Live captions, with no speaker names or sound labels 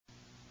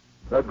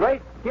The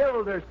Great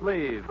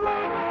Gildersleeve.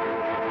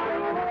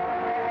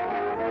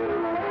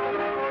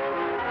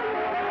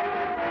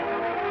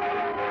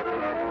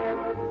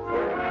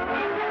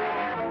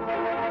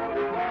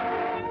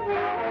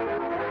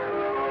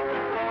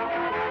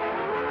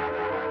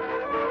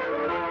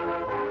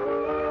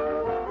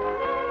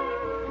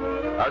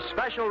 A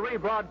special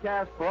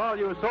rebroadcast for all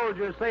you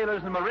soldiers,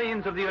 sailors, and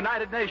Marines of the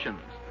United Nations.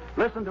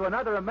 Listen to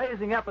another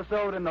amazing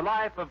episode in the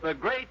life of the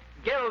Great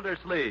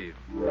Gildersleeve.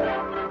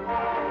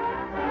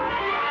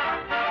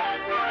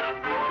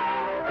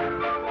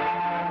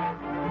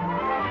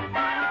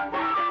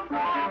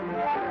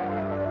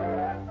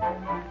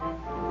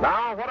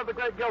 Now, what of the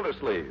Great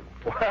Gildersleeve?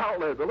 Well,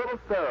 there's a little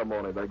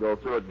ceremony they go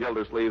through at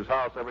Gildersleeve's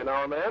house every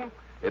now and then.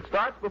 It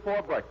starts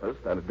before breakfast,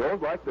 and it goes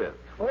like this.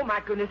 Oh,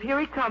 my goodness, here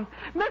he comes.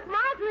 Miss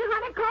Marjorie,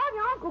 honey, call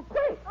your uncle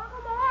quick.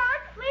 Uncle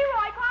Mort!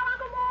 Leroy, call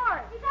Uncle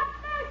Mort! He's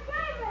upstairs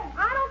shaving!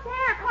 I don't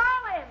care,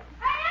 call him!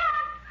 Hey,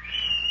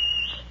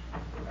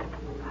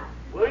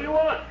 What do you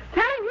want?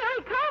 Tell him here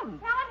he comes.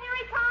 Tell him here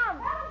he comes!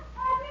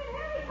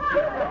 Here he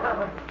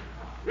comes!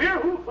 Here,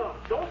 who comes?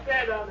 Don't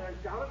stand down there and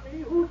shout at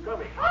me. Who's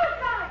coming? Who's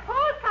coming?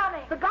 Who's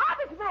coming? The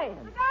garbage man.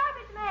 The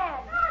garbage man!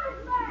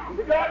 Garbage man!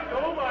 The garbage.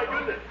 Oh, my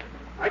goodness.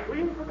 I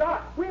clean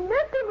forgot. We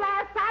missed him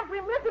last time. If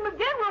we miss him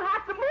again, we'll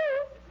have to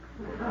move.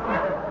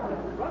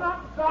 Run out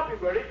and stop him,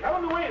 Bertie. Tell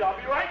him to wait. I'll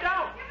be right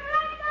down. He'll be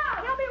right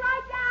down! He'll be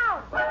right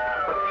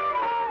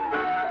down!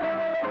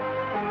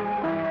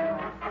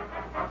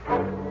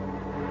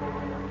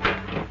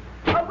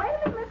 Oh, wait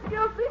a minute, Mr.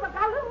 Gildersleeve. I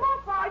got a little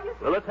more for you.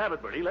 Well, let's have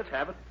it, Bertie. Let's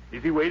have it.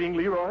 Is he waiting,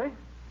 Leroy?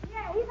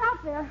 Yeah, he's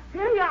out there.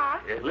 Here you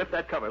are. Lift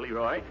that cover,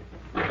 Leroy.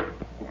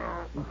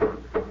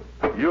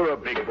 You're a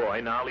big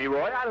boy now,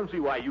 Leroy. I don't see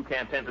why you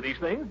can't tend to these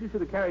things. You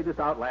should have carried this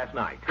out last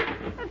night.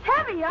 It's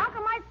heavy, Unc. I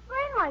might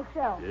sprain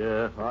myself.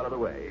 Yeah, out of the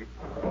way.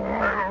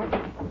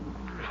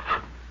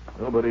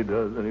 Nobody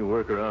does any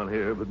work around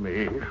here but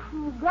me.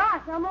 Oh,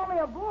 gosh, I'm only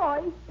a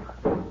boy.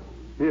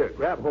 Here,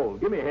 grab hold.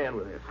 Give me a hand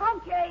with this.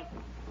 Okay.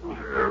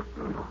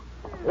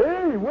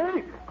 Hey,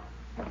 wait.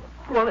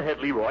 Go on ahead,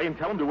 Leroy, and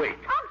tell him to wait.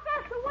 Unc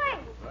says to wait.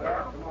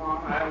 Well, come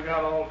on. I haven't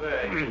got all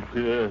day.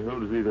 Yeah, who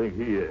does he think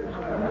he is?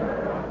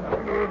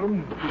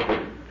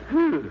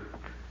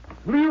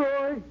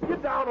 Leroy,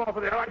 get down off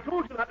of there. I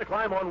told you not to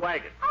climb on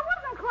wagons. I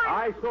wasn't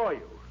climbing. I saw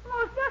you. I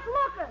was just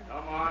looking.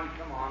 Come on.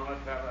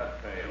 Let's have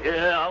that pail.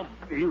 Yeah, I'll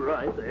be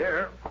right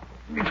there.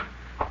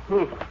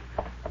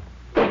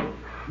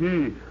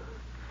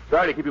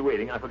 Sorry to keep you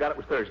waiting. I forgot it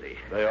was Thursday.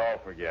 They all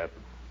forget.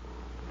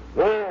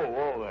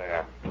 Whoa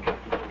there.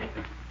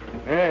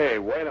 Hey,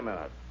 wait a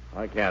minute.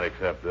 I can't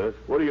accept this.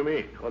 What do you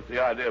mean? What's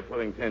the idea of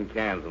putting tin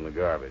cans in the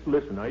garbage?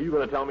 Listen, are you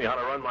going to tell me how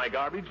to run my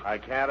garbage? I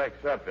can't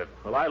accept it.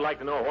 Well, I'd like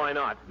to know why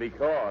not.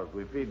 Because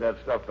we feed that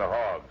stuff to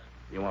hogs.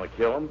 You want to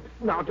kill them?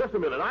 Now, just a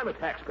minute. I'm a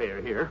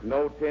taxpayer here.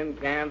 No tin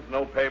cans,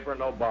 no paper,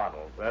 no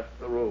bottles. That's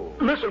the rule.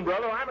 Listen,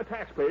 brother, I'm a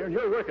taxpayer, and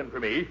you're working for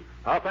me.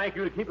 I'll thank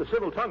you to keep a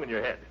civil tongue in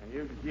your head. And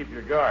you can keep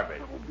your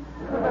garbage.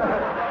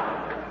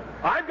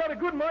 I've got a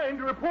good mind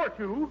to report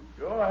you.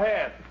 Go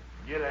ahead.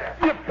 Get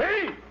after You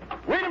pay!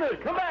 Wait a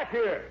minute. Come back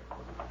here.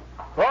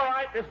 All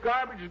right, this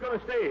garbage is going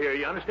to stay here,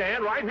 you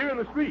understand? Right here in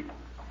the street.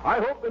 I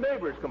hope the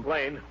neighbors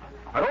complain.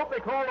 I hope they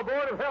call the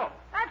Board of Health.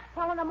 That's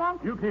telling him,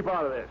 Unc. You keep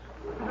out of this.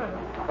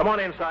 Come on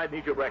inside and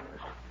eat your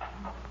breakfast.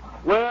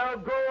 Well,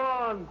 go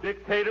on,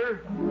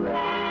 dictator.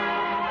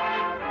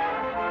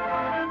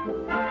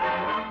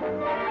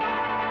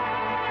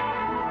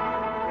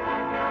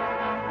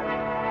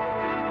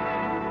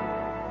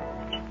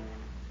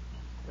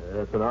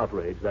 It's an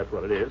outrage, that's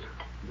what it is.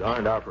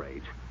 Darned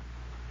outrage.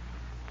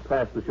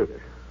 Pass the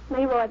sugar.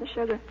 Leroy, the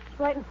sugar. It's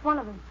right in front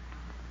of him.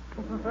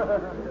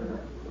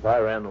 If I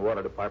ran the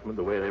water department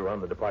the way they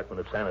run the Department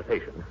of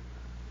Sanitation,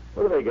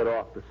 where do they get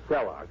off to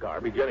sell our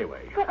garbage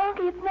anyway? But,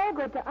 Uncle, it's no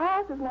good to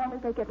us as long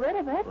as they get rid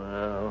of it.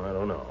 Well, I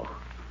don't know.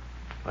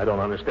 I don't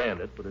understand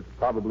it, but it's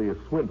probably a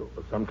swindle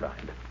of some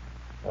kind.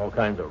 All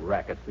kinds of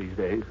rackets these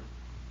days.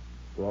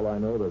 For all I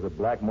know, there's a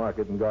black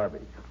market in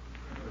garbage.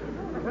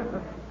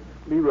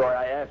 Leroy,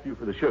 I asked you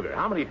for the sugar.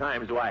 How many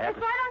times do I have It's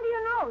to... right under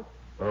your nose.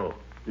 Oh,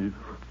 geez.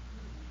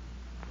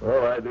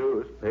 All I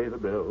do is pay the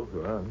bills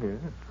around here.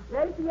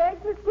 Ready for your eggs,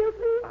 Miss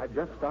Gildersleeve? I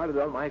just started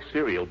on my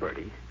cereal,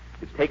 Bertie.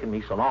 It's taken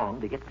me so long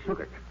to get the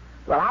sugar.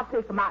 Well, I'll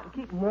take them out and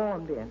keep them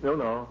warm then.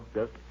 No,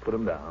 just put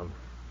them down.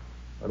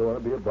 I don't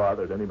want to be a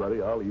bother to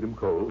anybody. I'll eat them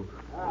cold.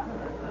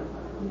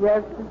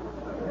 Yes.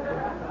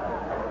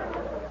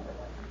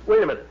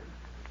 Wait a minute.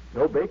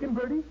 No bacon,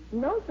 Bertie?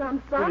 No, sir,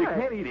 I'm Well, sorry. you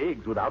can't eat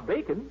eggs without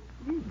bacon.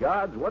 Ye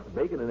gods, what's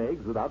bacon and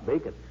eggs without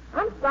bacon?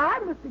 I'm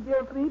sorry, Mr.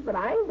 Gildersleeve, but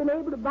I ain't been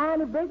able to buy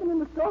any bacon in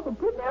the store for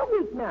pretty near a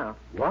week now.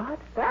 What?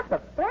 That's a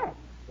fact.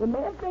 The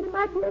man said he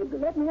might be able to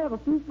let me have a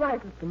few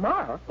slices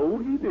tomorrow. Oh,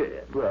 he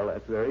did. Well,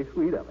 that's very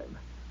sweet of him.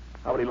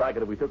 How would he like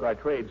it if we took our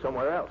trade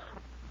somewhere else?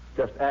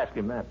 Just ask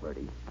him that,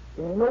 Bertie.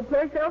 There ain't no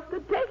place else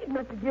to take it,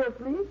 Mr.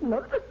 Gildersleeve.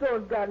 None of the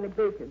stores got any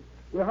bacon.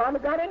 You hardly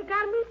got any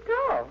kind of meat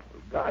at all.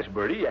 Gosh,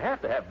 Bertie, you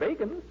have to have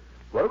bacon.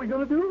 What are we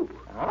going to do?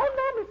 I don't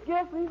know, Mr.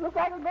 Gildersleeve. Looks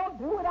like we're going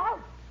to do without.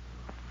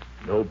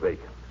 No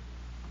bacon.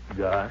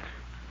 Gosh,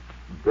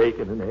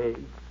 bacon and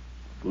eggs,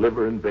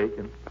 liver and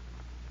bacon,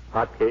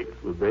 hot cakes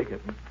with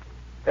bacon.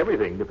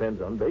 Everything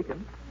depends on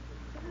bacon.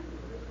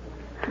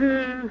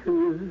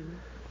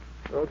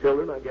 Well,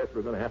 children, I guess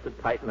we're going to have to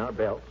tighten our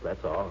belts,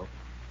 that's all.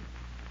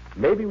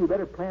 Maybe we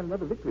better plant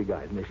another victory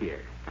garden this year.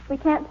 We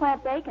can't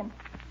plant bacon.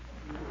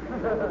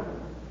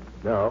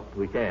 No,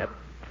 we can't.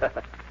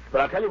 But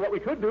I'll tell you what we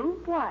could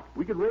do. What?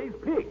 We could raise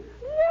pigs.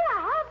 Yeah,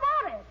 how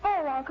about it?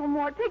 Oh, Uncle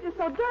Mort, pigs are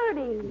so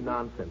dirty.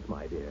 Nonsense,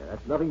 my dear.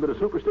 That's nothing but a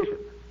superstition.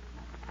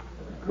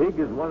 Pig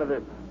is one of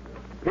the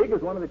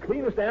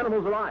cleanest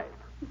animals alive,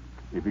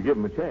 if you give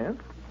them a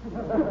chance.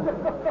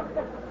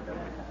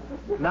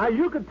 Now,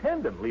 you could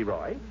tend them,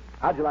 Leroy.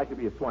 How'd you like to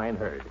be a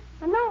swineherd?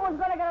 I knew it was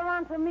going to get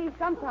around to me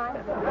sometime.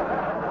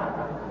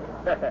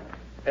 Well,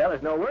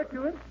 there's no work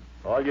to it.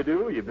 All you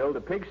do, you build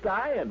a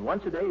pigsty, and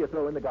once a day you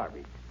throw in the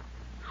garbage.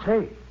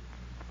 Say,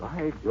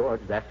 by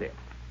George, that's it.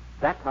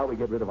 That's how we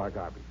get rid of our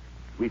garbage.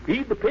 We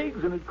feed the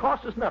pigs, and it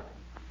costs us nothing.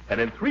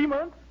 And in 3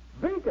 months,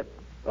 bacon.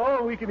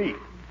 Oh, we can eat.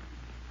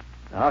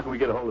 Now, how can we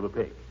get a hold of a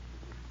pig?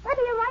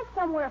 Maybe you write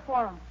somewhere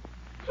for him.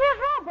 Here's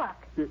Roebuck.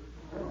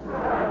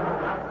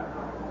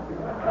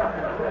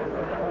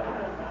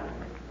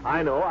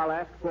 I know. I'll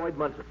ask Floyd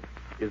Munson.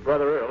 His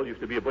brother Earl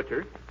used to be a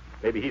butcher.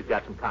 Maybe he's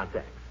got some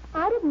contacts.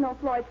 I didn't know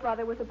Floyd's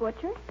brother was a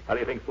butcher. How do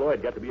you think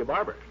Floyd got to be a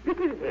barber?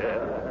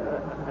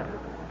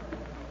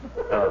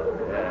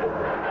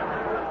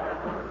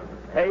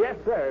 Hey, yes,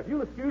 sir. If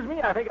you'll excuse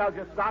me, I think I'll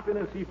just stop in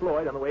and see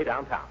Floyd on the way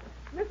downtown.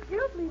 Mr.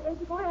 Gildersleeve, ain't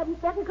you going to have your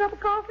second cup of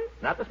coffee?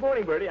 Not this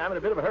morning, Bertie. I'm in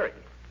a bit of a hurry.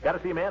 Got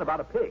to see a man about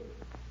a pig.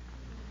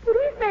 Did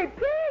he say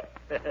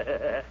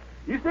pig?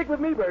 You stick with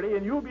me, Bertie,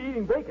 and you'll be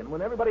eating bacon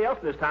when everybody else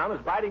in this town is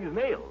biting his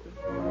nails.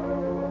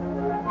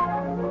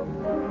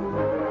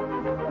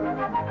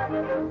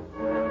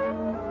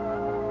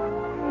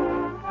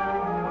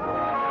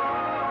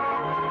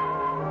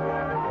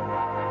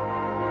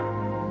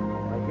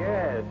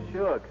 Yes,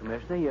 sure,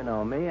 Commissioner. You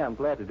know me. I'm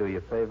glad to do you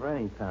a favor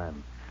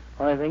anytime.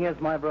 Only thing is,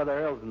 my brother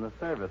Earl's in the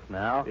service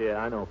now. Yeah,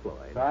 I know,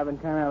 Floyd. So I've been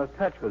kind of out of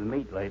touch with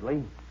meat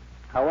lately.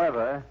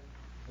 However,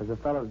 there's a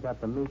fellow's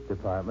got the meat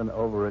department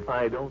over at...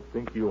 I don't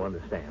think you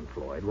understand,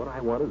 Floyd. What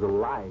I want is a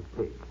live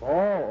pig.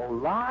 Oh,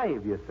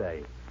 live, you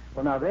say?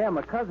 Well, now, there,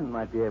 my cousin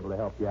might be able to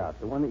help you out.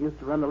 The one that used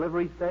to run the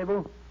livery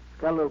stable.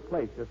 He's got a little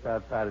place just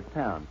outside of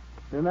town.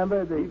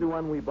 Remember He's the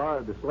one we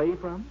borrowed the sleigh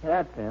from?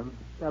 That's him.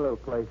 Got a little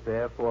place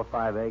there, 4 or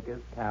 5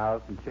 acres,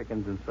 cows and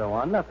chickens and so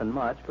on. Nothing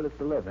much, but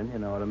it's a living, you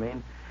know what I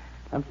mean.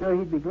 I'm sure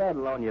he'd be glad to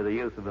loan you the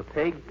use of a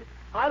pig.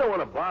 I don't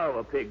want to borrow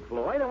a pig,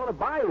 Floyd. I want to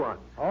buy one.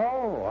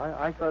 Oh,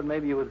 I thought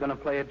maybe you was going to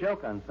play a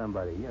joke on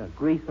somebody. You know,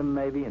 grease them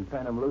maybe and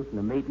turn them loose in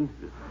the meeting.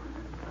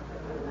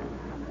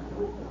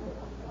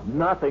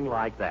 Nothing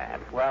like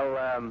that.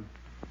 Well,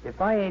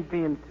 if I ain't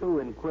being too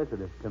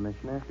inquisitive,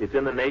 Commissioner. It's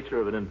in the nature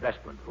of an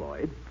investment,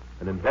 Floyd.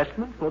 An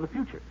investment for the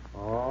future.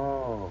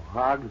 Oh,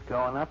 hogs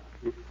going up?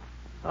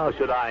 How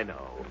should I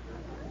know?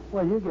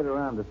 Well, you get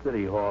around the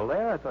city hall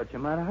there. I thought you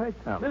might have heard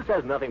something. This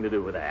has nothing to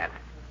do with that.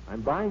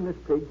 I'm buying this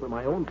pig for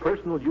my own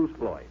personal use,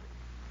 Floyd.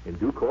 In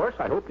due course,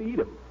 I hope to eat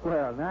him.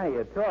 Well, now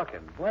you're talking.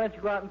 Why don't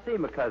you go out and see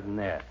my cousin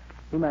there?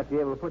 He might be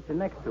able to put you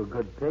next to a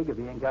good pig if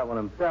he ain't got one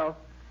himself.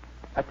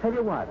 I tell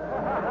you what.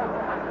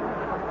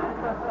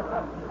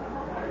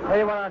 Tell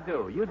you what I'll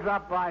do. You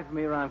drop by for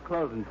me around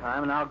closing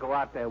time, and I'll go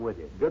out there with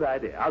you. Good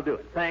idea. I'll do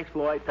it. Thanks,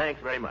 Floyd.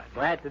 Thanks very much.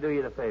 Glad to do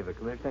you the favor,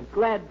 Commissioner.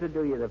 Glad to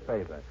do you the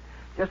favor.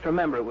 Just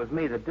remember, it was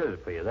me that did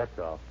it for you, that's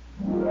all.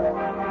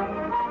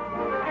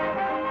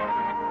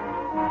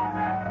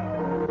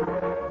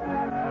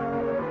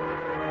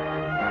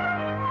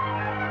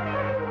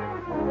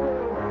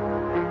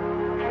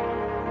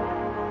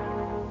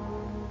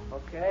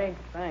 Okay,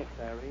 thanks,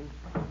 Irene.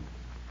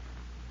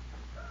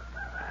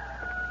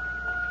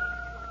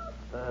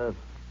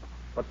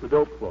 What's the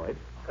dope, Floyd?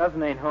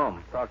 Cousin ain't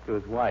home. Talked to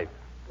his wife.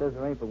 Says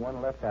there ain't but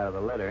one left out of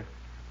the litter.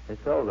 They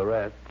sold the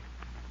rest.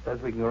 Says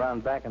we can go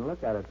around back and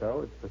look at it,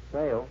 though. It's for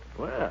sale.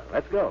 Well,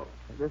 let's go.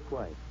 This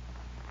way.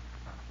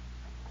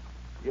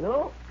 You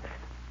know,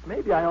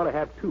 maybe I ought to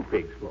have 2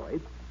 pigs,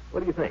 Floyd. What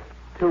do you think?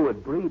 2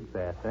 would breed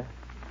faster.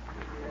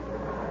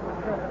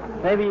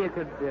 Maybe you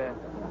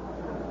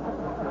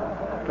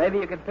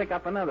could pick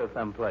up another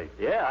someplace.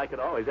 Yeah, I could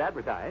always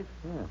advertise.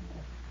 Yeah.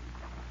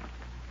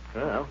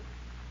 Well,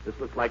 this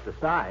looks like the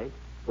sty.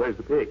 Where's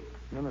the pig?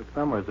 You know,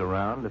 somewhere's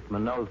around, if my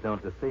nose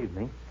don't deceive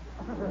me.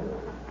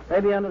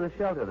 Maybe under the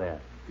shelter there.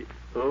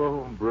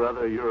 Oh,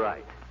 brother, you're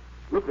right.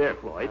 Look there,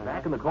 Floyd,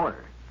 back in the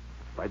corner.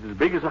 Why, it's as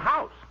big as a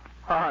house.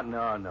 Oh,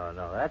 no.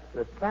 That's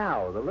the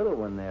sow. The little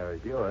one there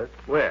is yours.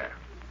 Where?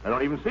 I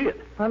don't even see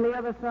it. On the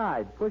other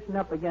side, pushing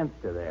up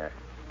against her there.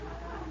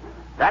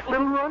 That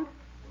little one?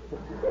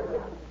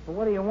 Well,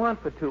 what do you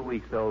want for 2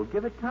 weeks old?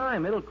 Give it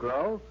time. It'll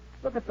grow.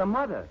 Look at the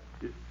mother.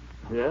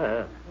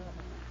 Yeah.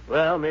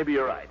 Well, maybe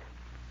you're right.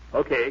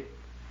 Okay,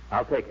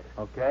 I'll take it.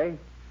 Okay?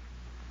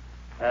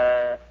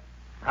 How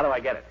do I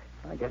get it?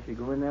 I guess you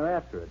go in there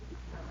after it.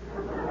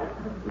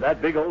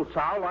 That big old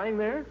sow lying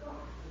there?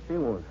 She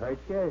won't hurt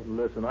you.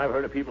 Listen, I've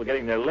heard of people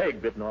getting their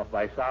leg bitten off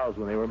by sows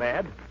when they were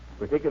mad.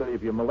 particularly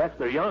if you molest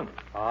their young.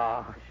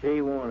 Oh,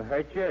 she won't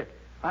hurt you.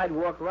 I'd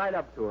walk right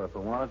up to her if I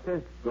wanted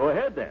to. Go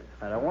ahead, then.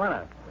 I don't want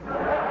to.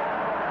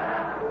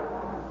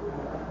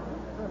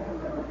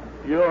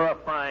 You're a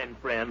fine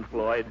friend,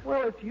 Floyd.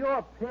 Well, it's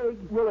your pig.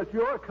 Well, it's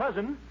your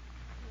cousin.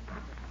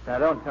 Now,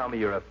 don't tell me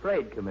you're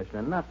afraid,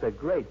 Commissioner. Not the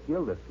great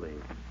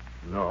Gildersleeve.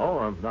 No,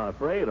 I'm not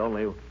afraid,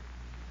 only...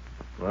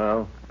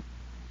 Well,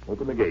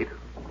 open the gate.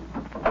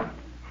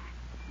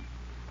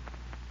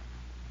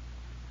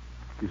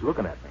 She's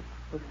looking at me.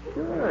 Well,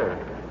 sure.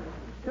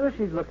 Sure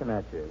she's looking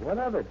at you. What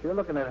of it? You're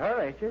looking at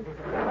her, ain't you?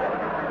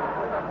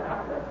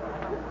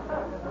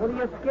 What are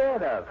you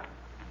scared of?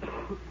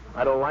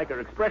 I don't like her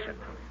expression.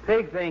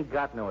 Pigs ain't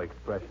got no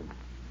expression.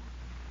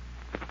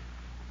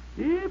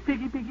 Yeah,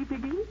 piggy, piggy,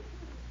 piggy.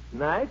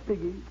 Nice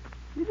piggy.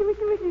 Piggy,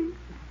 piggy, piggy.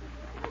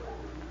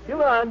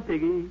 Come on,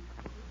 piggy.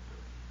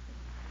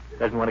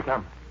 Doesn't want to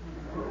come.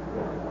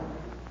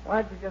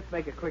 Why don't you just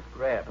make a quick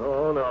grab?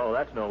 Oh, no,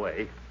 that's no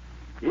way.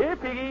 Yeah,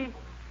 piggy.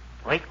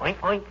 Oink, oink,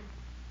 oink.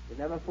 You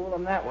never fool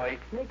them that way.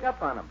 Sneak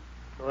up on them.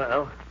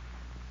 Well,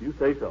 you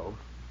say so.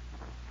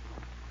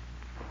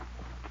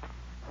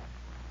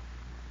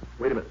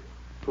 Wait a minute.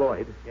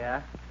 Floyd.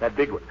 Yeah? That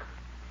big one.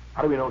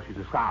 How do we know she's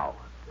a sow?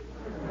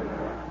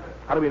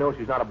 How do we know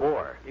she's not a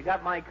boar? You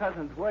got my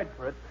cousin's word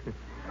for it.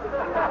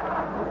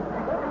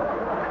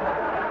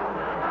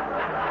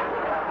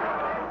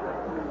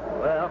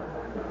 Well,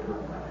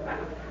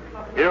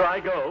 here I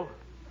go.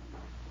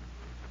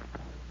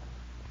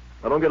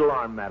 Now, don't get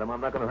alarmed, madam. I'm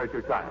not going to hurt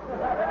your child.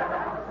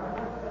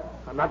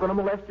 I'm not going to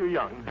molest your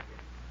young.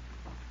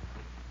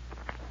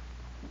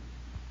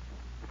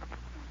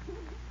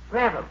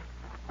 Grab him.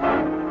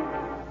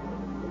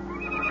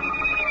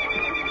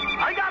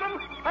 I got him.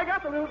 I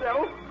got the little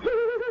devil.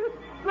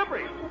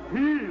 Slippery.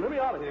 Let me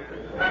out of here.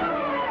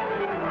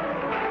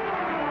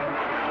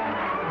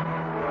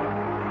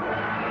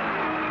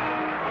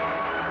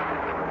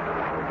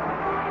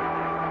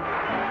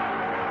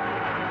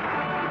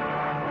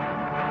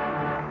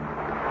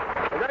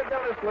 The great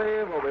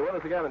Gildersleeve will be with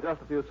us again in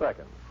just a few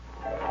seconds.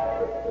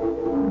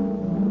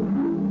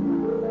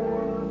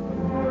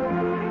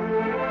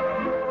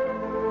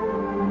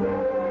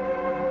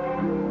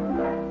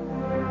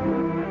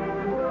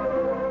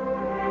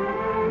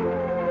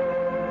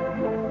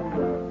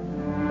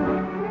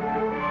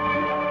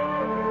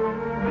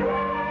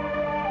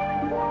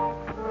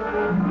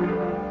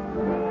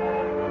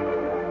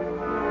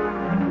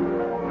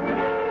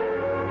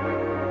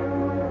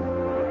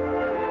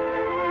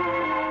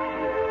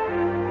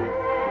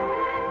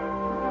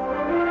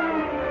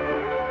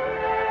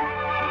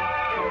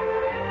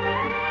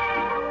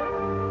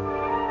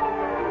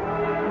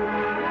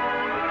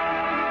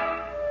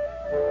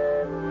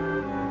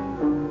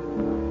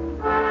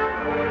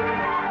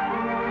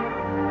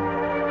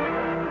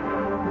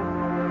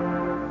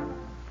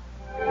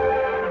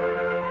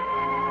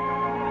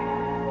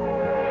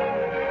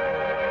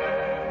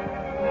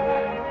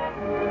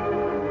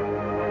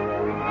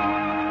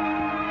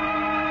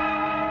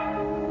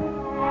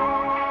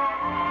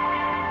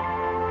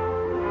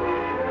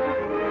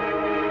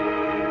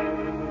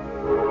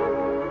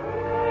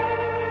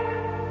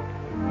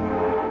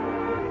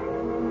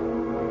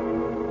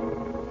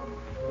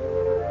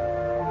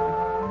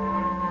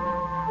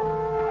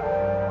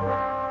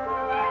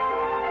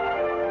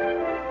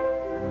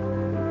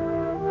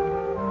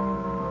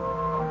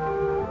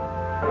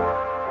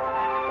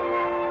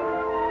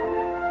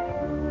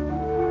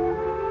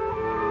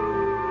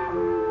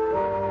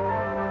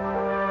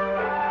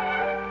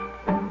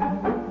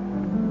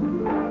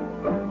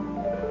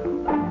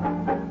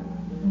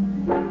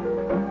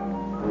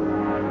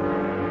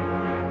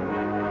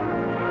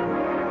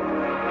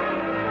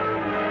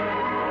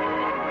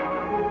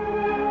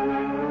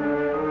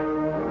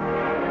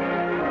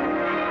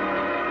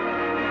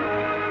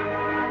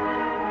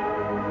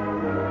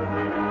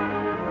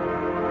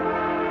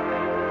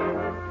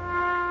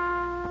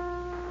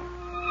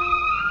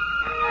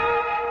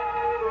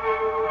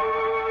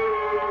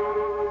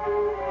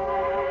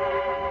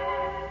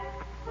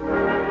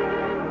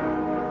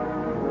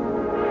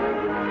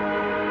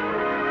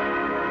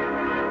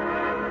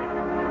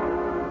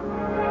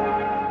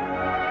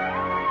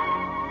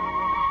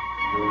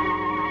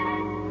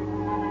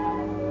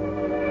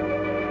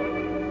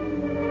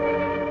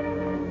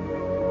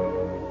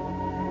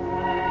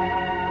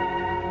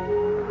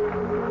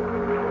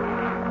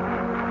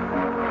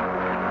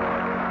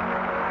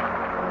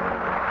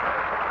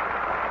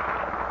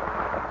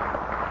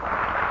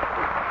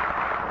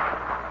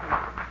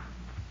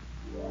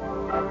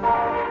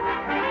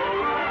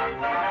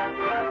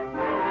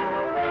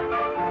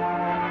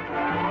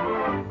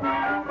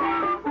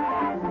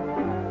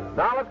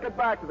 Now let's get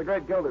back to the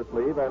great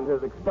Gildersleeve and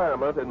his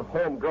experiment in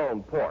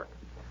homegrown pork.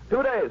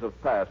 2 days have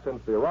passed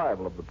since the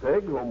arrival of the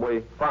pig, whom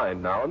we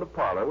find now in the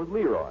parlor with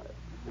Leroy.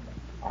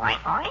 Oink,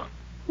 oink.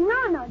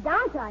 No,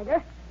 down,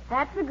 Tiger.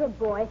 That's a good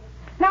boy.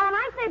 Now, when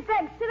I say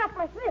beg, sit up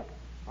like this.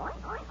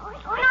 Oink, oink,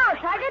 oink, oink. No,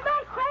 Tiger,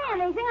 don't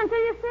say anything until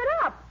you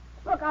sit up.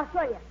 Look, I'll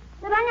show you.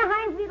 Sit on your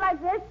hind feet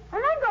like this,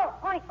 and then go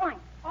oink, oink.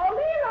 Oh,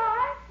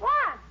 Leroy!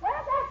 What?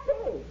 Where's that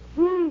pig?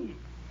 In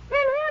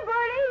here,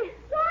 Bertie.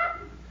 What?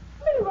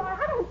 Leroy,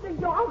 I don't think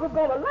your uncle's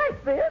gonna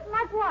like this.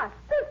 Like what?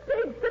 This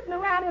pig's sitting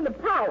around in the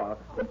parlor.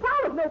 The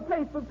parlor's no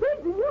place for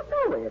pigs, and you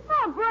know it.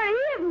 Oh, Bertie,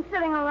 he isn't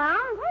sitting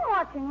around. We're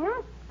watching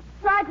him.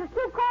 Besides, it's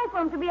too cold for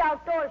him to be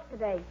outdoors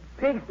today.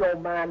 Pigs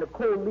don't mind the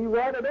cold,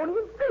 Leroy. They don't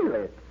even feel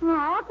it. No,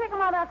 I'll take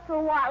him out after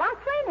a while. I'm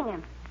training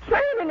him.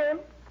 Training him?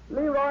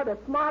 Leroy, the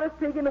smartest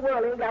pig in the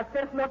world, ain't got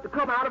sense enough to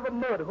come out of a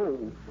mud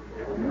hole.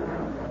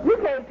 You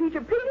can't teach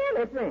a pig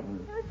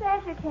anything. Who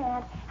says you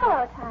can't?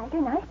 Hello,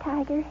 Tiger. Nice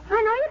Tiger.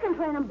 I know you can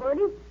train him,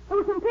 Bertie. There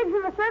were some pigs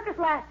in the circus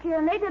last year,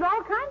 and they did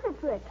all kinds of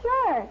tricks.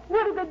 Sure.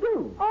 What did they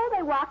do? Oh,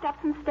 they walked up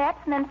some steps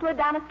and then slid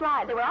down a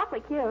slide. They were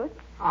awfully cute.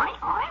 Oink,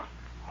 oink.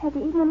 Have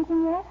you eaten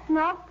anything yet?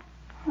 No.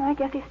 I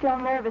guess he's still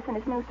nervous in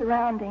his new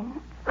surroundings.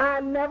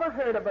 I never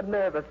heard of a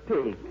nervous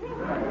pig.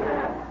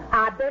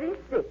 I bet he's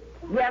sick.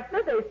 Yes,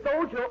 sir, they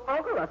sold your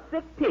uncle a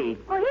sick pig.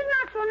 Well, he's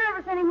not so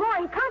nervous anymore.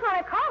 He comes when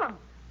I call him.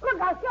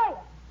 Look, I'll show you.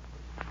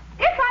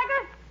 Here,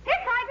 Tiger.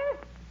 Here, Tiger.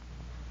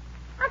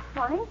 That's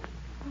funny.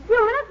 A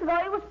few minutes ago,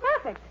 he was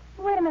perfect.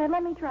 Wait a minute.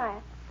 Let me try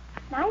it.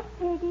 Nice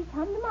piggy.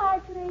 Come to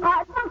Marjorie.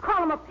 Don't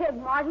call him a pig,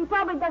 Marge. He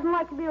probably doesn't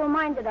like to be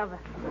reminded of it.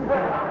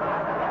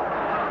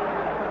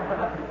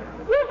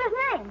 Use his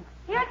name.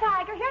 Here,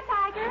 Tiger. Here,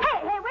 Tiger. Hey,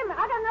 wait a minute.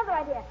 I got another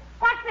idea.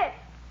 Watch this.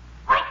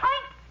 Oink,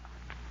 oink.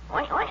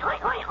 Oink, oink,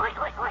 oink, oink, oink,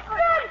 oink, oink.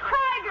 Good,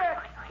 Tiger.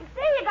 You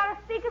see, you got to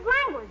speak his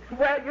language.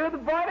 Well, you're the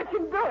boy that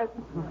can do it.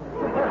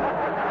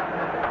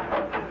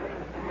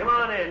 Come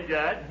on in,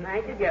 Judge.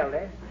 Thank you, Gildy.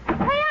 Hey,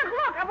 Unc,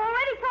 look. I've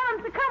already told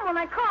him to come when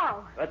I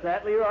call. What's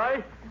that,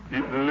 Leroy?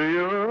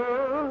 Leroy.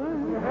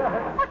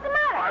 What's the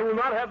matter? I will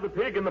not have the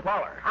pig in the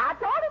parlor. I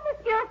told him, Miss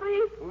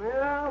Gildersleeve.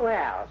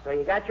 Well, so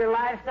you got your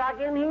livestock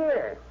in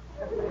here.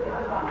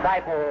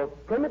 Trifle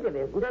primitive,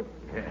 isn't it?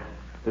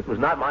 This was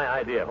not my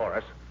idea,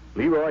 Horace.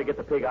 Leroy, get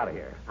the pig out of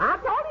here. I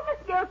told him, Miss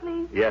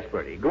Gildersleeve. Yes,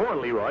 Bertie. Go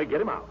on, Leroy. Get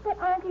him out. But,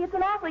 Auntie, it's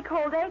an awfully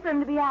cold day for him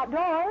to be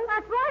outdoors.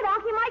 That's right,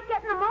 Unc. He might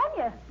get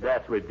pneumonia.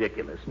 That's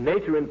ridiculous.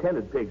 Nature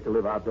intended pigs to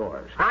live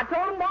outdoors. I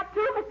told him that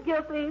too, Miss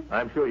Gildersleeve.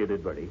 I'm sure you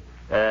did, Bertie.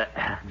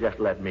 Just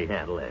let me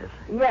handle this.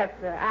 Yes,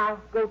 sir. I'll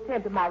go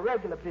tend to my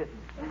regular business.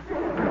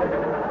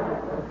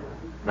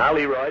 Now,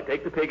 Leroy,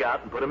 take the pig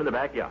out and put him in the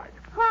backyard.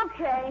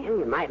 Okay.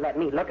 You might let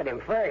me look at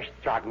him first,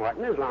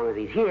 Throckmorton, as long as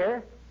he's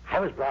here. I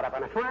was brought up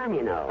on a farm,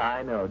 you know.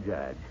 I know,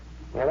 Judge.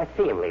 Well, let's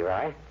see him,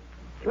 Leroy.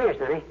 Come here,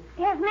 Sonny.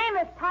 His name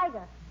is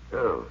Tiger.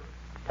 Oh,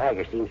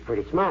 Tiger seems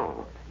pretty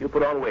small. He'll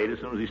put on weight as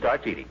soon as he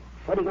starts eating.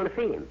 What are you going to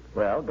feed him?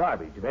 Well,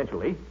 garbage,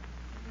 eventually.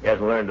 He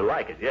hasn't learned to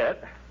like it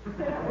yet.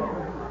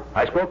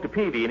 I spoke to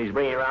Peavy, and he's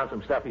bringing around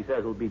some stuff he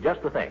says will be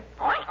just the thing.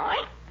 Oink,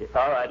 oink.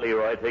 All right,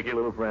 Leroy, take your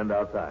little friend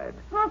outside.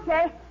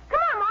 Okay. Come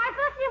on, Marge.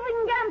 Let's see if we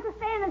can get him to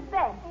stay in his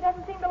bed. He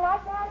doesn't seem to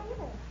like that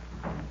either.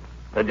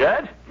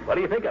 Judge, what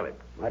do you think of it?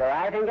 What do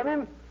I think of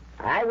him?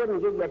 I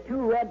wouldn't give you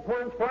 2 red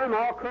points for him,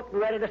 all cooked and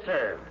ready to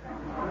serve.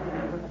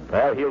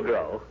 Well, he'll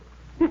grow.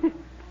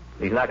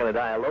 He's not going to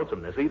die of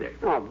lonesomeness either.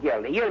 Oh,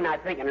 Gildy, you're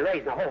not thinking of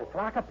raising a whole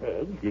flock of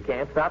pigs. You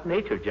can't stop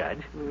nature,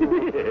 Judge.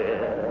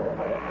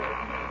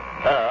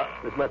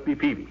 This must be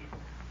Peavy.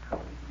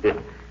 Wait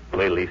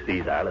till he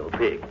sees our little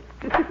pig.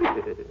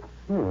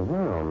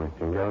 Hello,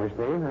 Mr.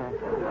 Gildersleeve.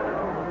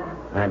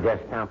 I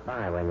just stopped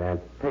by with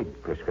that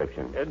pig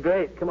prescription.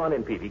 Great. Come on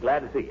in, Peavy. Glad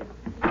to see you.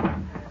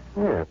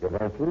 Yeah, good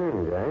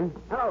afternoon, Judge.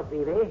 Hello,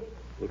 Peavy.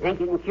 You think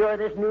you can cure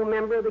this new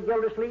member of the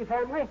Gildersleeve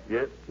family?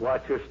 Just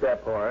watch your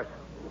step, Horace.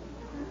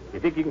 You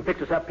think you can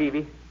fix us up,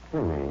 Peavy? He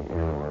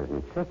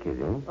wasn't sick, is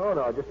he? Oh,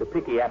 no, just a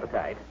picky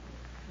appetite.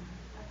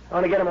 I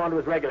want to get him onto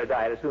his regular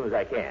diet as soon as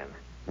I can.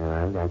 Well,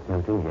 I've got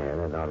something here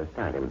that ought to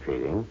start him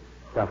feeding.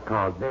 Stuff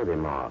called baby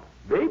malt.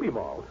 Baby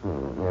malt?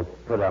 It's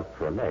put up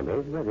for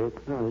babies, but it's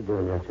going to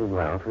do just as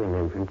well for an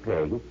infant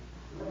pig.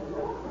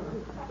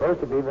 Supposed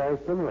to be very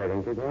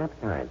stimulating to the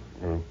appetite.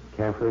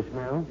 Care for a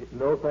smell?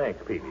 No,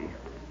 thanks, Peavy.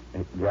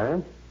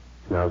 Judge?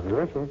 Smells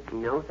delicious.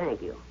 No,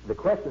 thank you. The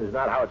question is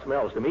not how it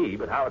smells to me,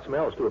 but how it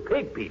smells to a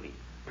pig, Peavy.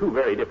 2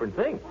 very different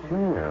things.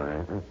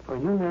 Sure. You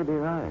may be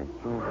right.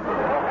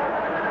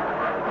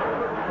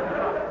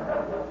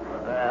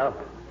 Well,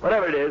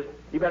 whatever it is,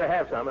 you better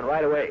have some, and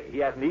right away. He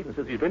hasn't eaten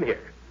since he's been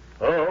here.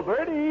 Oh,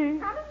 Bertie!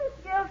 Come in, Miss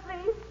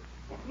Gildersleeve.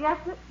 Yes,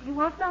 sir. You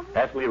want something?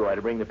 Ask Leroy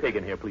to bring the pig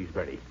in here, please,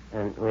 Bertie.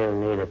 And we'll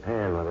need a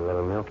pan with a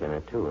little milk in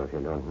it, too, if you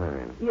don't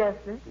mind. Yes,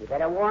 sir. You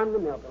better warm the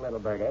milk a little,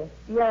 Bertie.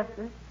 Yes,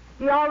 sir.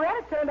 He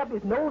already turned up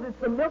his nose at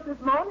some milk this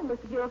morning,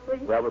 Mr.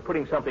 Gildersleeve. Well, we're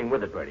putting something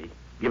with it, Bertie.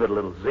 Give it a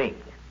little zing.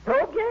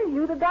 Okay,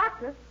 you the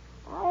doctor.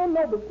 I don't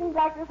know, but it seems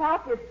like this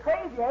house is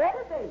crazy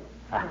every day.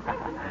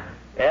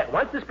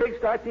 Once this pig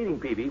starts eating,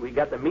 Peavy, we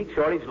got the meat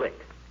shortage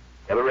licked.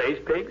 Ever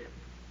raised pigs?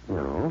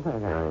 No,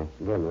 but I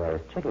did raise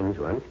chickens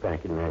once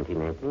back in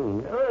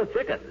 1918. Oh,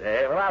 chickens.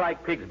 Well, I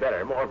like pigs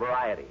better, more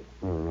variety.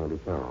 Maybe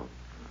so.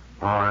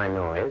 All I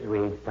know is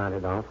we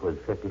started off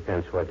with 50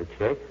 cents worth of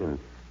chicks, and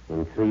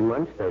in 3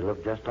 months they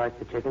looked just like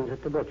the chickens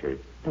at the butcher's,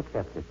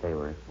 except that they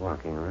were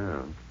walking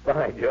around.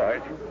 By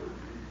George.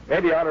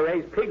 Maybe you ought to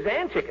raise pigs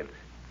and chickens.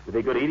 Are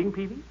they good eating,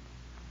 Peavy?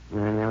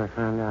 I never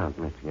found out,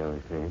 Mr.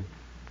 Gildersleeve.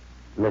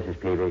 Mrs.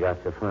 Peavy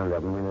got so fond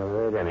of them, we never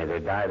heard any. They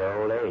died of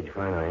old age,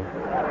 finally.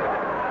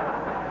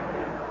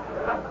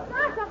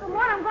 Gosh, Uncle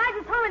Mort, I'm glad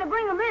you told me to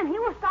bring him in. He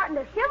was starting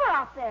to shiver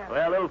out there.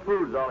 Well, a little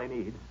food's all he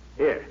needs.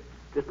 Here,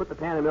 just put the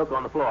pan of milk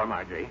on the floor,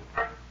 Marjorie.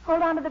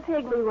 Hold on to the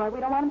pig, Leroy. We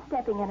don't want him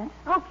stepping in it.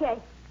 Okay.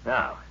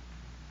 Now,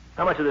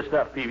 how much of this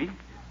stuff, Peavy?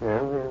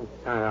 Well, we'll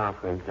start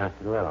off with just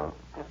a little.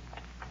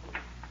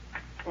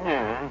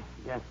 Yeah,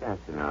 just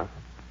that's enough.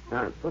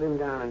 Now, put him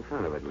down in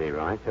front of it,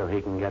 Leroy, so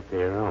he can get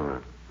the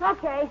aroma.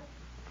 Okay.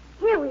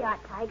 Here we are,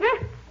 Tiger.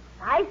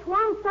 Nice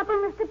warm supper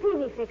Mr.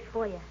 Peavy fixed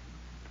for you.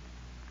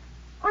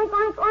 Oink,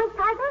 oink, oink,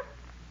 Tiger.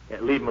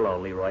 Yeah, leave him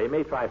alone, Leroy. You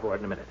may try for it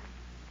in a minute.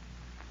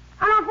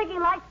 I don't think he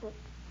likes it.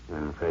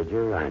 I'm afraid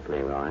you're right,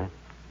 Leroy.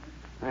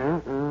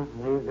 Well,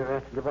 leave the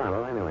rest of the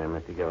bottle anyway,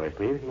 Mr.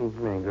 Gildersleeve. He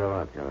may grow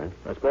up to it.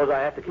 I suppose I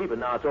have to keep it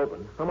now it's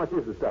open. How much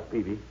is the stuff,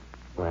 Peavy?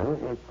 Well,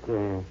 it's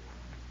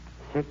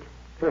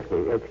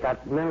 $6.50. It's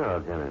got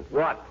minerals in it.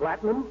 What,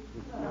 platinum?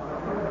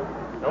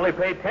 Only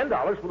paid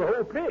 $10 for the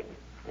whole pig.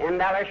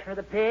 $10 for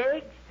the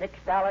pig,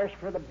 $6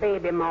 for the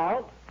baby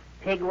malt.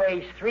 Pig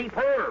weighs 3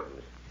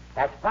 pounds.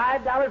 That's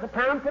 $5 a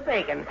pound for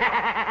bacon.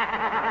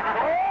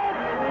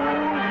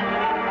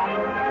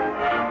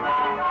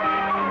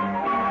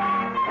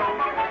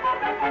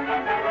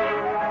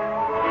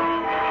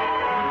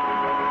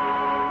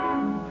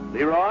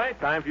 Leroy,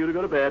 time for you to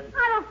go to bed.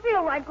 I don't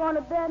feel like going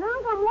to bed,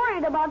 Unc. I'm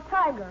worried about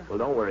Tiger. Well,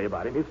 don't worry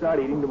about him. He'll start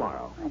eating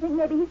tomorrow. I think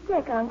maybe he's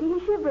sick, Unky.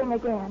 He's shivering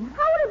again.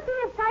 How would it be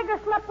if Tiger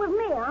slept with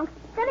me, Unc?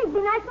 Then he'd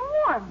be nice and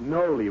warm.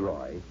 No,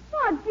 Leroy.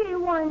 Oh, gee,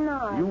 why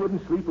not? You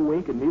wouldn't sleep a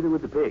wink, and neither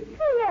would the pig.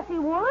 Yes, he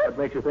would. What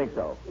makes you think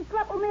so? He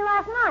slept with me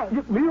last night.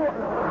 Leroy.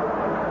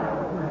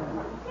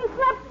 He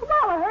slept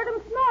well. I heard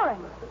him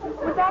snoring.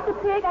 Was that the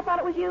pig? I thought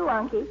it was you,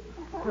 Unky.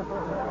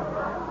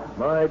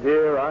 My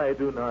dear, I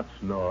do not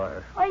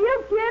snore. Are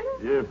you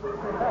kidding? You...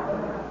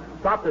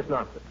 Stop this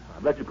nonsense.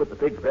 I've let you put the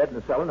pig to bed in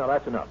the cellar. Now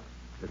that's enough.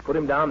 Just put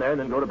him down there and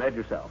then go to bed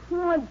yourself.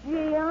 Oh,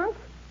 gee, Unc.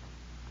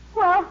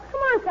 Well,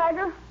 come on,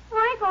 Tiger.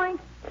 Oink, oink.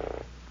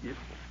 Yes.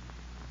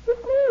 He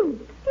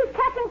sneezed. He's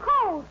catching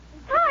cold.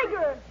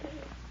 Tiger!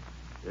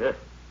 Yes.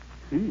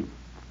 Gee,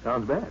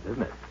 sounds bad,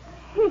 doesn't it?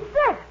 He's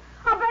sick.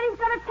 I bet he's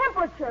got a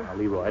temperature. Now,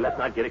 Leroy, let's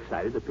not get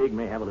excited. The pig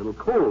may have a little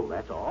cold,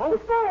 that's all. His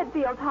forehead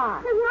feels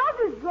hot. His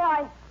nose is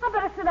dry. I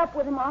better sit up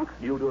with him, Unc.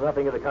 You'll do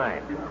nothing of the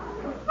kind.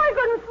 I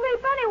couldn't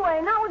sleep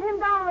anyway, not with him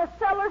down in the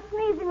cellar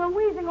sneezing and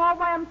wheezing all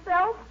by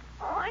himself.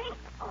 Oink,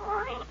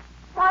 oink.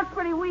 Sounds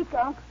pretty weak,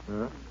 Unc.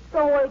 Huh?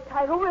 Don't worry,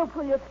 Tiger. We'll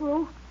pull you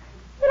through.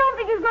 You don't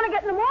think he's going to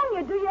get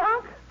pneumonia, do you,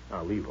 Unc?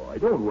 Now, Leroy,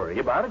 don't worry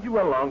about it. You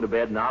run along to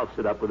bed, and I'll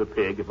sit up with the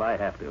pig if I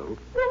have to. You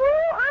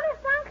will?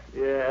 Honest, Unc?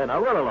 Yeah, now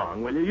run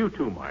along, will you? You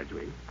too,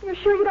 Marjorie. You're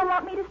sure you don't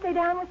want me to stay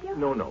down with you?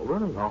 No,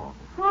 run along.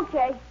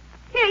 Okay.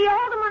 Here, you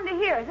hold him under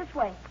here. This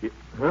way.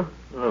 Huh?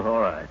 Oh,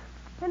 all right.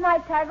 Good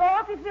night, Tiger. I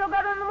hope you feel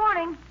better in the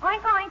morning.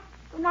 Oink, oink.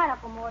 Good night,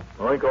 Uncle Mort.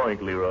 Oink,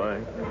 oink, Leroy.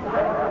 Good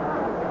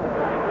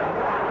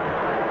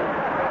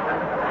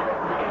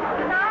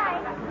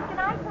night. Good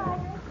night,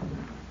 Tiger.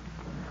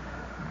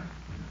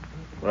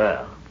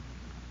 Well,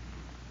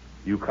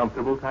 you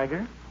comfortable,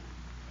 Tiger?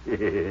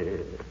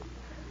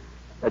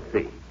 Let's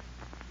see.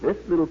 This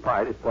little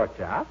part is pork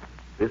chop.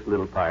 This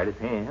little part is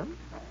ham.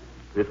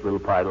 This little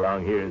part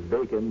along here is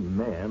bacon.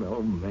 Man,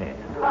 oh, man.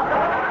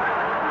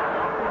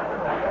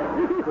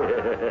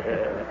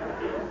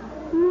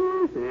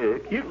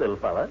 Cute little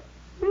fella.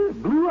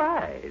 Blue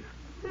eyes.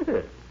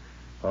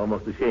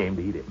 Almost ashamed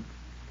to eat him.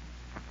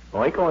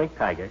 Oink, oink,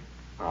 Tiger.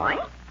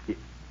 Oink?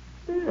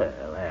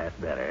 Well, that's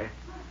better.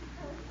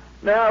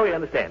 Now we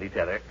understand each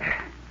other.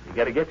 You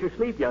got to get your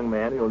sleep, young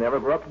man. You'll never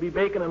grow up to be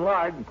bacon and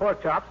lard and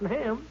pork chops and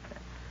ham.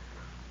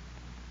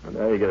 Well,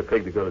 now you get a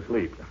pig to go to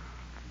sleep.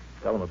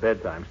 Tell him a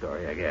bedtime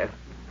story, I guess.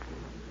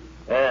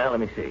 Let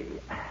me see.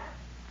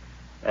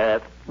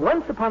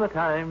 Once upon a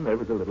time, there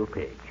was a little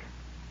pig.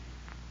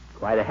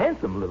 Quite a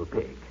handsome little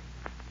pig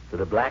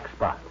with a black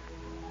spot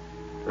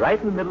right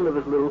in the middle of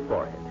his little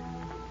forehead.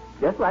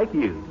 Just like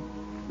you.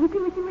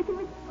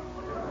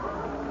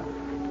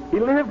 He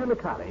lived in a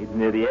cottage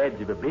near the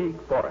edge of a big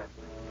forest.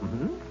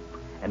 Mm-hmm.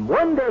 And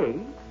one day,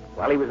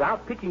 while he was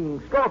out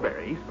picking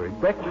strawberries for his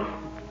breakfast,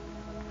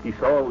 he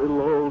saw a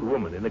little old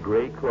woman in a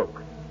gray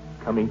cloak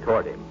coming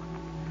toward him.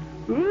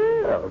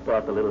 Well,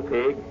 thought the little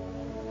pig,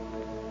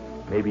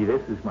 maybe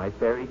this is my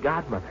fairy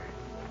godmother.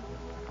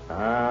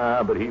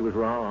 Ah, but he was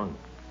wrong.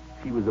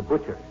 She was a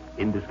butcher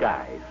in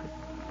disguise.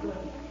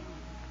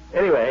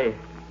 Anyway,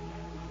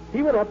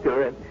 he went up to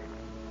her and...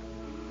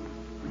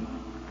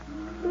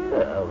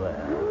 Well,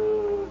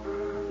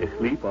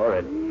 asleep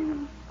already.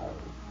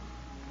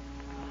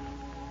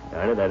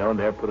 Darn it, I don't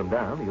dare put him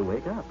down. He'll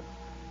wake up.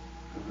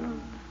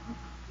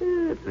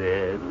 That's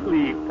it.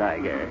 Sleep,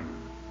 Tiger.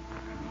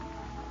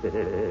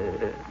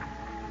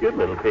 Good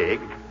little pig.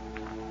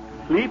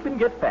 Sleep and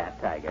get fat,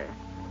 Tiger.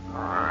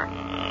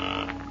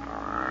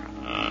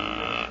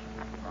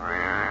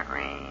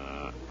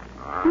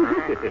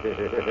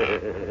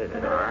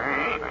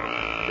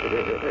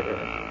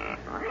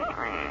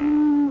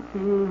 Hey,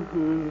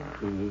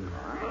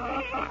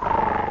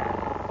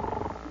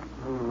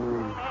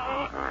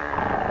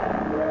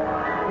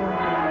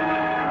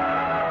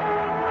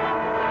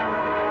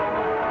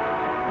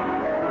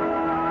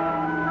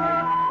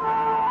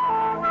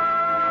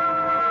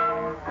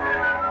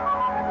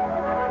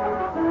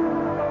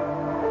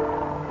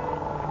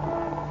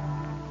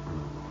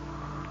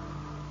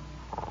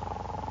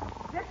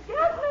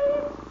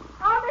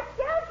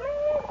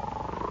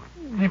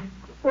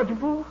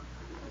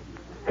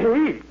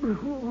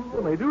 what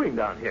am I doing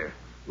down here?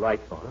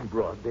 Lights on in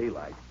broad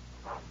daylight.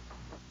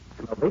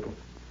 Smell bacon.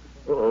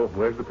 Uh-oh,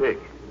 where's the pig?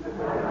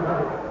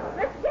 Mr.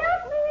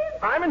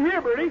 Gildersleeve! I'm in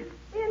here, Bertie. In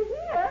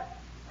here?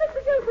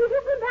 Mr. Gildersleeve,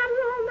 you've been down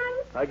here all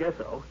night? I guess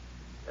so.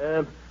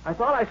 I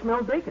thought I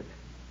smelled bacon.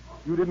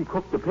 You didn't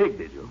cook the pig,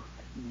 did you?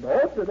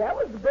 No, sir. That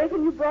was the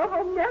bacon you brought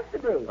home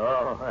yesterday.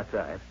 Oh, that's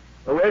right.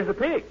 Well, where's the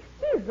pig?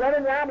 He's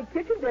running around the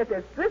kitchen just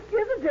as frisky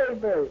as a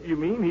jaybird. You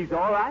mean he's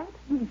all right?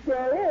 He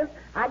sure is.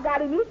 I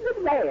got him eating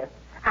at last.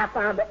 I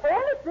found the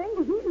only thing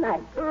that he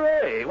likes.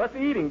 Hooray! What's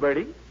he eating,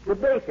 Bertie? The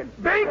bacon.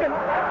 Bacon!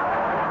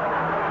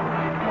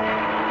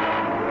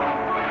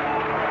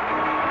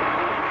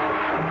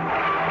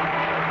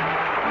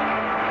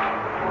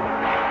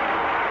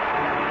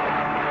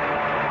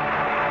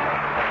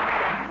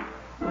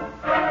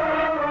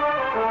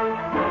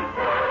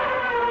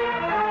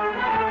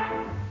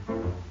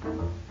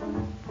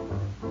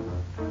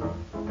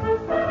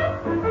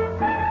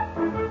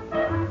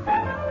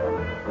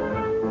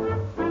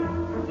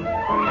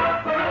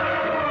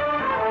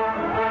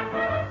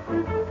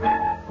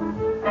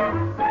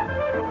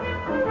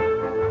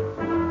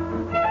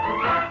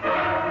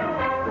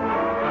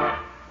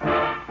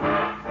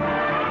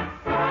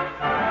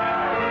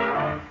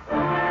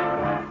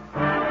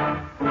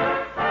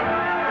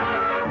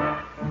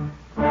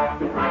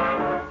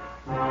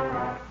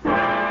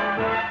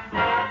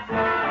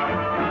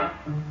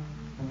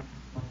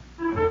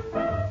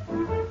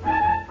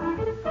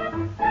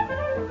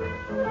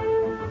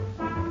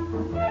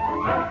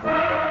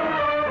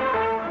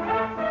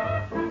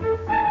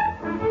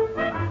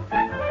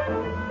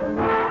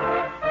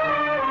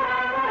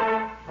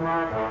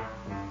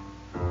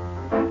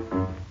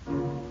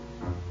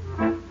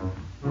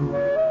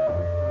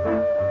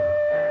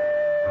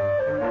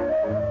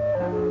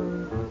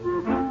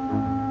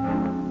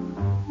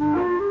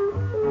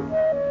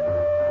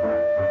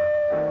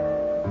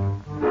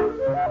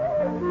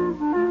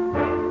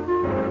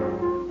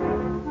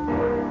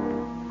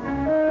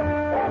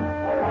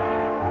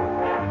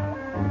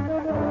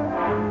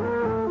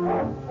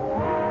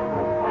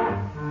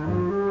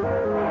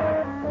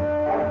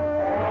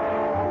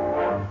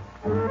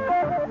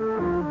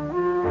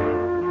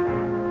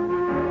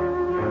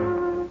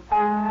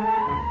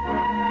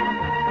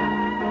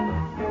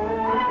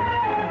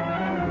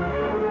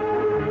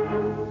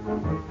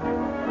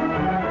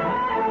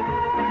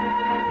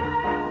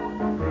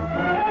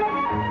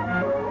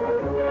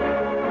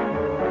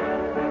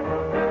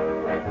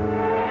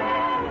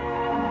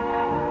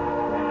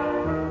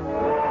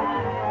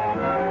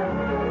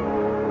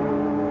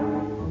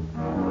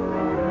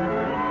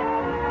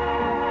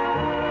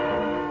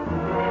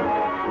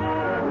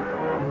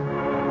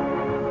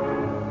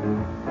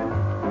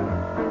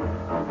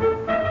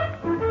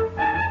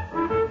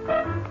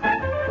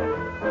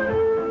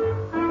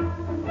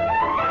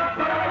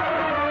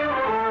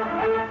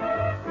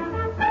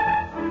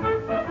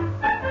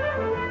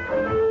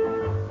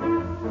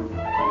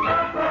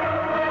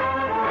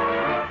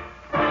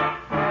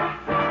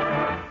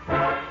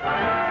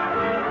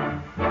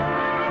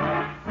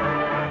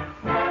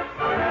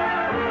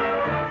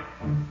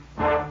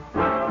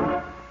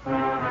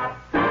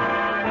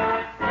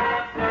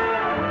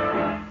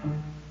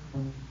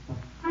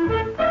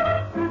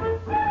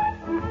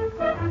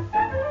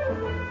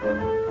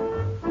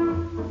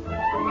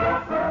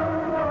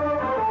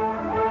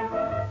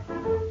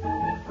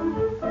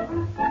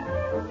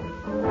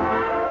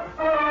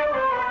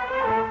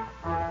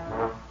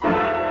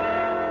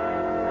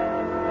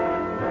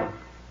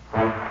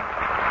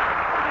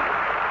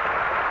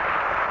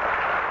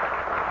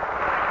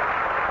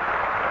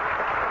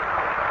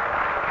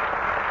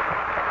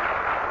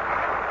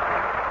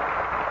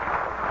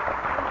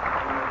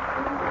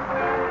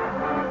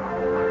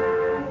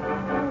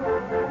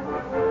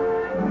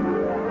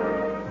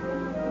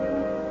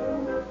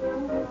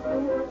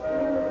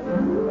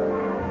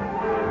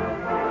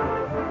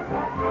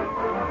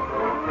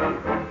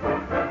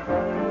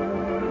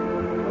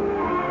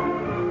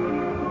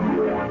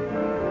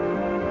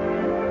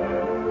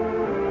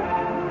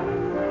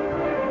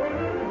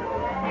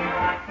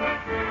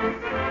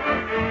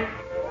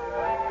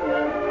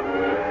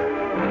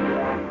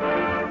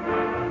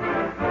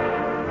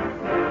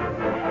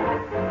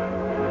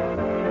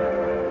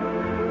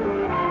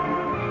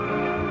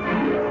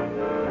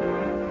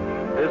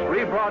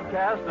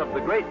 Broadcast of the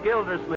great Gildersleeve.